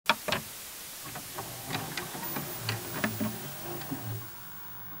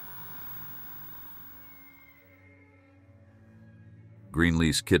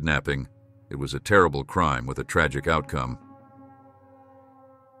Greenlease Kidnapping, it was a terrible crime with a tragic outcome.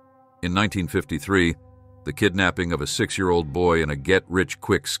 In 1953, the kidnapping of a 6-year-old boy in a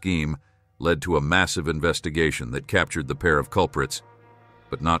get-rich-quick scheme led to a massive investigation that captured the pair of culprits,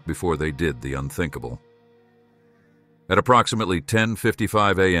 but not before they did the unthinkable. At approximately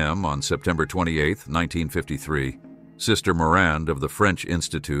 10:55 a.m. on September 28, 1953, Sister Morand of the French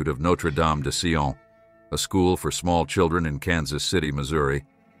Institute of Notre de Sion, a school for small children in Kansas City, Missouri,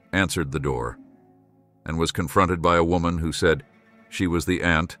 answered the door and was confronted by a woman who said she was the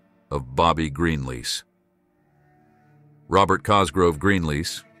aunt of Bobby Greenlease. Robert Cosgrove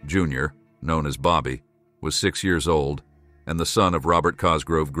Greenlease, Jr., known as Bobby, was 6 years old and the son of Robert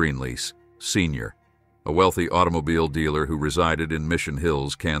Cosgrove Greenlease, Sr., a wealthy automobile dealer who resided in Mission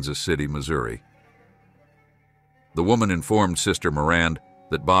Hills, Kansas City, Missouri. The woman informed Sister Morand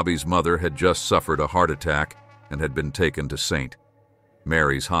that Bobby's mother had just suffered a heart attack and had been taken to St.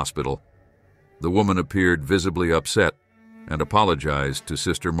 Mary's Hospital. The woman appeared visibly upset and apologized to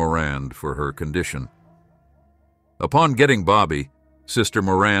Sister Morand for her condition. Upon getting Bobby, Sister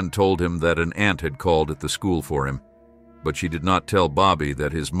Morand told him that an aunt had called at the school for him, but she did not tell Bobby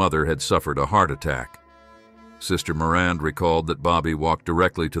that his mother had suffered a heart attack. Sister Morand recalled that Bobby walked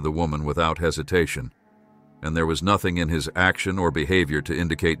directly to the woman without hesitation, and there was nothing in his action or behavior to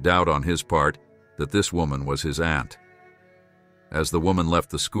indicate doubt on his part that this woman was his aunt. As the woman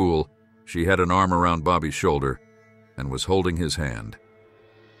left the school, she had an arm around Bobby's shoulder and was holding his hand.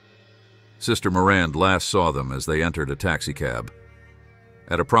 Sister Morand last saw them as they entered a taxicab.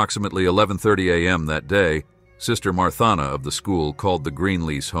 At approximately 11:30 a.m. that day, Sister Marthana of the school called the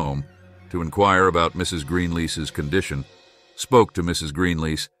Greenlease home to inquire about Mrs. Greenlease's condition, spoke to Mrs.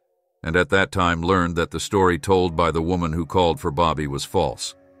 Greenlease, and at that time learned that the story told by the woman who called for Bobby was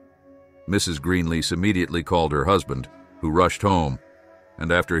false. Mrs. Greenlease immediately called her husband, who rushed home,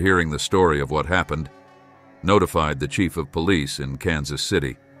 and after hearing the story of what happened, notified the chief of police in Kansas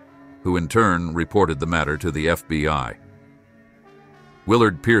City, who in turn reported the matter to the FBI.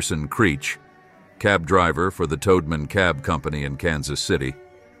 Willard Pearson Creech, cab driver for the Toadman Cab Company in Kansas City,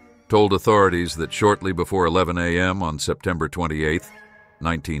 told authorities that shortly before 11 a.m. on September 28,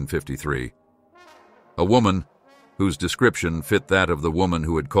 1953, a woman, whose description fit that of the woman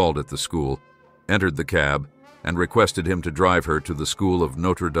who had called at the school, entered the cab and requested him to drive her to the school of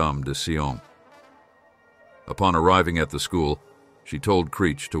Notre de Sion. Upon arriving at the school, she told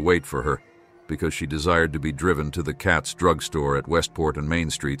Creech to wait for her because she desired to be driven to the Katz drugstore at Westport and Main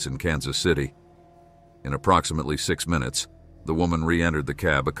Streets in Kansas City. In approximately 6 minutes, the woman re-entered the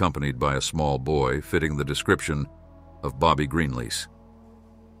cab accompanied by a small boy fitting the description of Bobby Greenlease.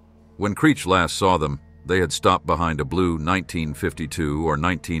 When Creech last saw them, they had stopped behind a blue 1952 or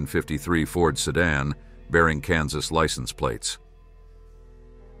 1953 Ford sedan bearing Kansas license plates.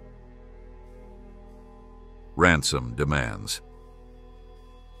 Ransom demands.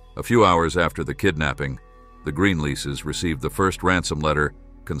 A few hours after the kidnapping, the Greenleases received the first ransom letter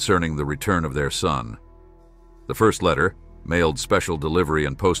concerning the return of their son. The first letter, mailed special delivery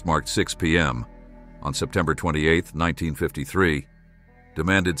and postmarked 6 p.m. on September 28, 1953,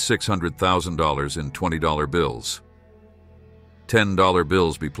 demanded $600,000 in $20 bills. $10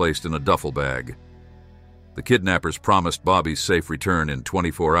 bills be placed in a duffel bag. The kidnappers promised Bobby's safe return in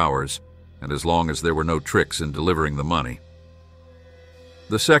 24 hours, and as long as there were no tricks in delivering the money.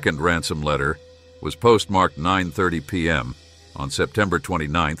 The second ransom letter was postmarked 9:30 p.m. on September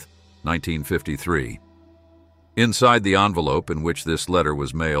 29, 1953. Inside the envelope in which this letter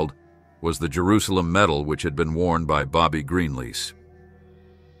was mailed was the Jerusalem medal which had been worn by Bobby Greenlease.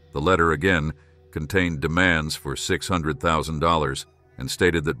 The letter again contained demands for $600,000 and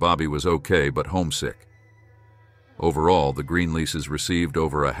stated that Bobby was okay but homesick. Overall, the Greenleases received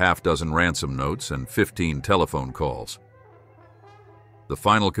over a half-dozen ransom notes and 15 telephone calls. The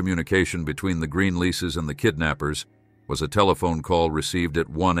final communication between the Greenleases and the kidnappers was a telephone call received at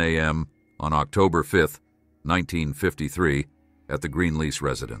 1 a.m. on October 5, 1953, at the Greenlease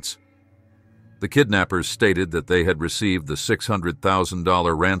residence. The kidnappers stated that they had received the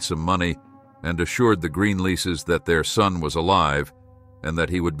 $600,000 ransom money and assured the Greenleases that their son was alive and that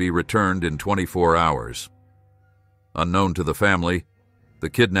he would be returned in 24 hours. Unknown to the family, the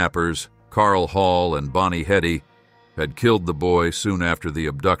kidnappers, Carl Hall and Bonnie Heddy, had killed the boy soon after the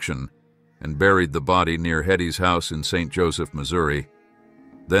abduction and buried the body near Heddy's house in St. Joseph, Missouri.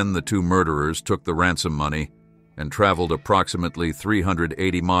 Then the two murderers took the ransom money and traveled approximately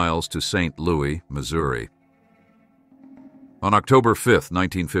 380 miles to St. Louis, Missouri. On October 5,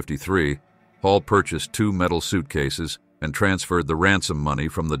 1953, Hall purchased 2 metal suitcases and transferred the ransom money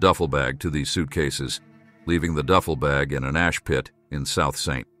from the duffel bag to these suitcases, leaving the duffel bag in an ash pit in South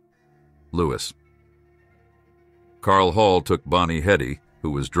St. Louis. Carl Hall took Bonnie Heddy,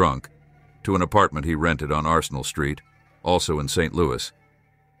 who was drunk, to an apartment he rented on Arsenal Street, also in St. Louis.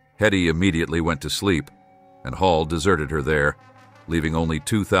 Heddy immediately went to sleep, and Hall deserted her there, leaving only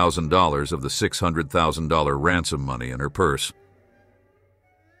 $2,000 of the $600,000 ransom money in her purse.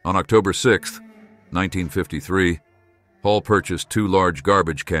 On October 6, 1953, Hall purchased 2 large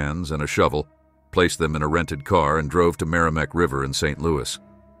garbage cans and a shovel, placed them in a rented car, and drove to Merrimack River in St. Louis,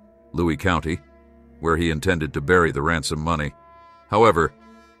 County, where he intended to bury the ransom money. However,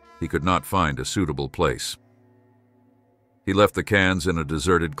 he could not find a suitable place. He left the cans in a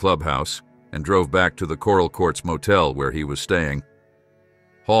deserted clubhouse and drove back to the Coral Courts Motel where he was staying.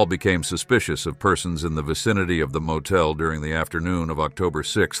 Hall became suspicious of persons in the vicinity of the motel during the afternoon of October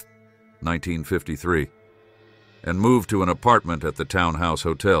 6, 1953, and moved to an apartment at the Townhouse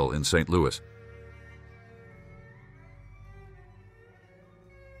Hotel in St. Louis.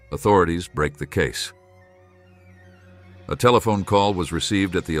 Authorities break the case. A telephone call was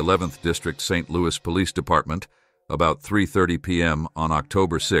received at the 11th District St. Louis Police Department about 3:30 p.m. on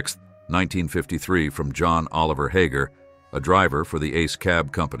October 6, 1953 from John Oliver Hager, a driver for the Ace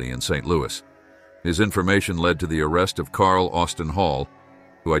Cab Company in St. Louis. His information led to the arrest of Carl Austin Hall,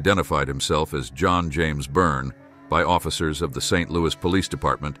 who identified himself as John James Byrne, by officers of the St. Louis Police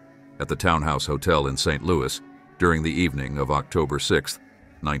Department at the Townhouse Hotel in St. Louis during the evening of October 6,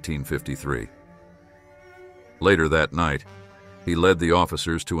 1953. Later that night, he led the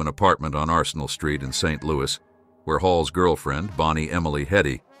officers to an apartment on Arsenal Street in St. Louis, where Hall's girlfriend, Bonnie Emily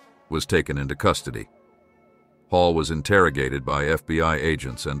Heddy, was taken into custody. Hall was interrogated by FBI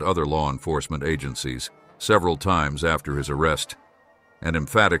agents and other law enforcement agencies several times after his arrest, and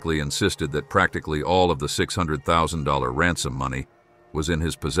emphatically insisted that practically all of the $600,000 ransom money was in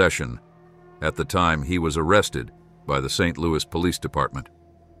his possession at the time he was arrested by the St. Louis Police Department.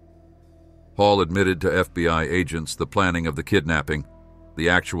 Hall admitted to FBI agents the planning of the kidnapping, the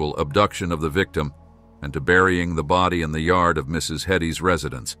actual abduction of the victim, and to burying the body in the yard of Mrs. Heddy's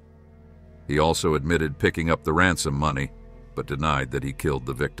residence. He also admitted picking up the ransom money, but denied that he killed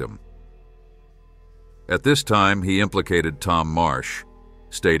the victim. At this time, he implicated Tom Marsh,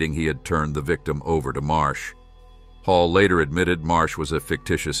 stating he had turned the victim over to Marsh. Hall later admitted Marsh was a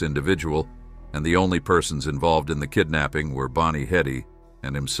fictitious individual, and the only persons involved in the kidnapping were Bonnie Heddy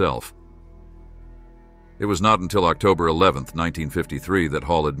and himself. It was not until October 11, 1953, that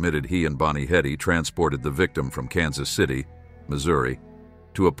Hall admitted he and Bonnie Heddy transported the victim from Kansas City, Missouri,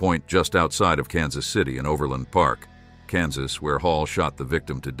 to a point just outside of Kansas City in Overland Park, Kansas, where Hall shot the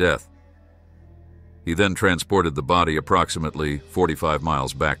victim to death. He then transported the body approximately 45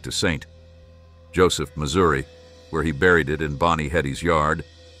 miles back to St. Joseph, Missouri, where he buried it in Bonnie Heddy's yard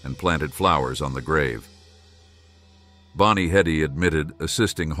and planted flowers on the grave. Bonnie Heddy admitted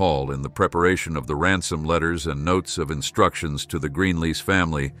assisting Hall in the preparation of the ransom letters and notes of instructions to the Greenlease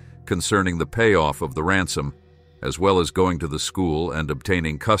family concerning the payoff of the ransom, as well as going to the school and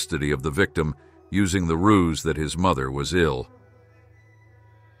obtaining custody of the victim using the ruse that his mother was ill.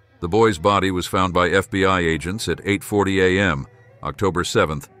 The boy's body was found by FBI agents at 8:40 a.m., October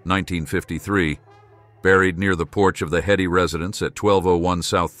 7, 1953, buried near the porch of the Heddy residence at 1201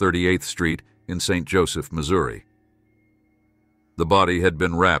 South 38th Street in St. Joseph, Missouri. The body had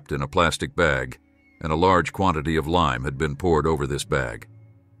been wrapped in a plastic bag, and a large quantity of lime had been poured over this bag.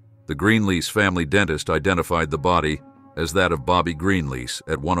 The Greenlease family dentist identified the body as that of Bobby Greenlease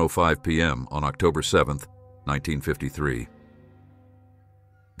at 1:05 p.m. on October 7, 1953.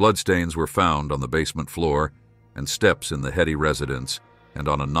 Bloodstains were found on the basement floor and steps in the Heddy residence and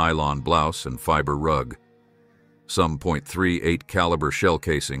on a nylon blouse and fiber rug. Some .38 caliber shell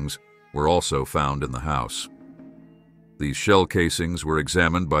casings were also found in the house. These shell casings were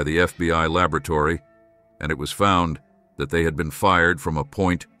examined by the FBI laboratory, and it was found that they had been fired from a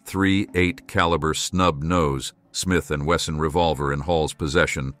 .38 caliber snub-nose Smith & Wesson revolver in Hall's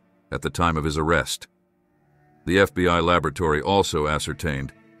possession at the time of his arrest. The FBI laboratory also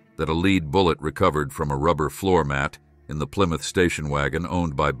ascertained that a lead bullet recovered from a rubber floor mat in the Plymouth station wagon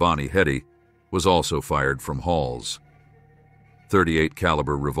owned by Bonnie Heddy was also fired from Hall's .38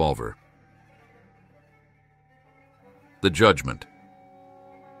 caliber revolver. The judgment.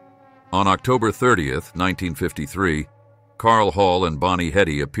 On October 30, 1953, Carl Hall and Bonnie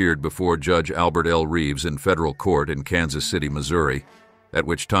Heddy appeared before Judge Albert L. Reeves in federal court in Kansas City, Missouri, at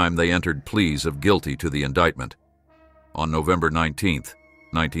which time they entered pleas of guilty to the indictment. On November 19,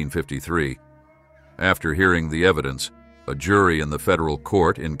 1953, after hearing the evidence, a jury in the federal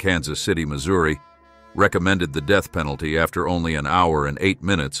court in Kansas City, Missouri, recommended the death penalty after only an hour and 8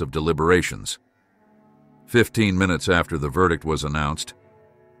 minutes of deliberations. 15 minutes after the verdict was announced,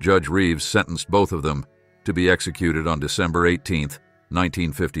 Judge Reeves sentenced both of them to be executed on December 18,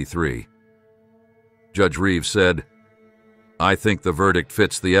 1953. Judge Reeves said, "I think the verdict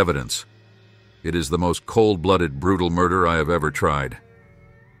fits the evidence. It is the most cold-blooded, brutal murder I have ever tried."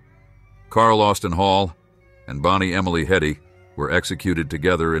 Carl Austin Hall and Bonnie Emily Heddy were executed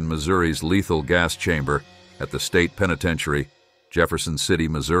together in Missouri's lethal gas chamber at the State Penitentiary, Jefferson City,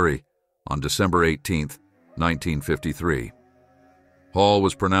 Missouri, on December 18, 1953. Hall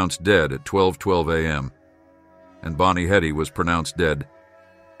was pronounced dead at 12:12 a.m., and Bonnie Heddy was pronounced dead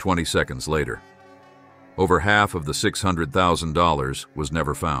 20 seconds later. Over half of the $600,000 was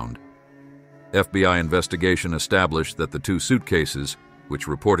never found. FBI investigation established that the two suitcases, which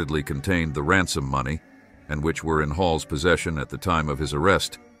reportedly contained the ransom money and which were in Hall's possession at the time of his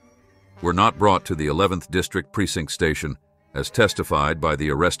arrest, were not brought to the 11th District Precinct Station as testified by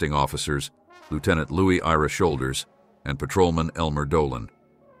the arresting officers, Lieutenant Louis Ira Shoulders and Patrolman Elmer Dolan.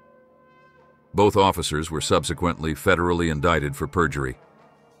 Both officers were subsequently federally indicted for perjury.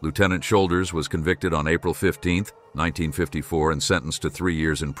 Lieutenant Shoulders was convicted on April 15, 1954 and sentenced to 3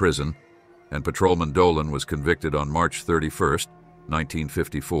 years in prison, and Patrolman Dolan was convicted on March 31,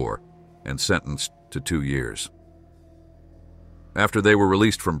 1954, and sentenced to 2 years. After they were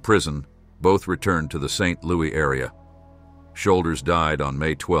released from prison, both returned to the St. Louis area. Shoulders died on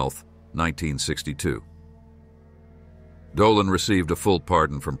May 12, 1962. Dolan received a full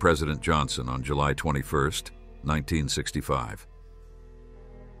pardon from President Johnson on July 21, 1965.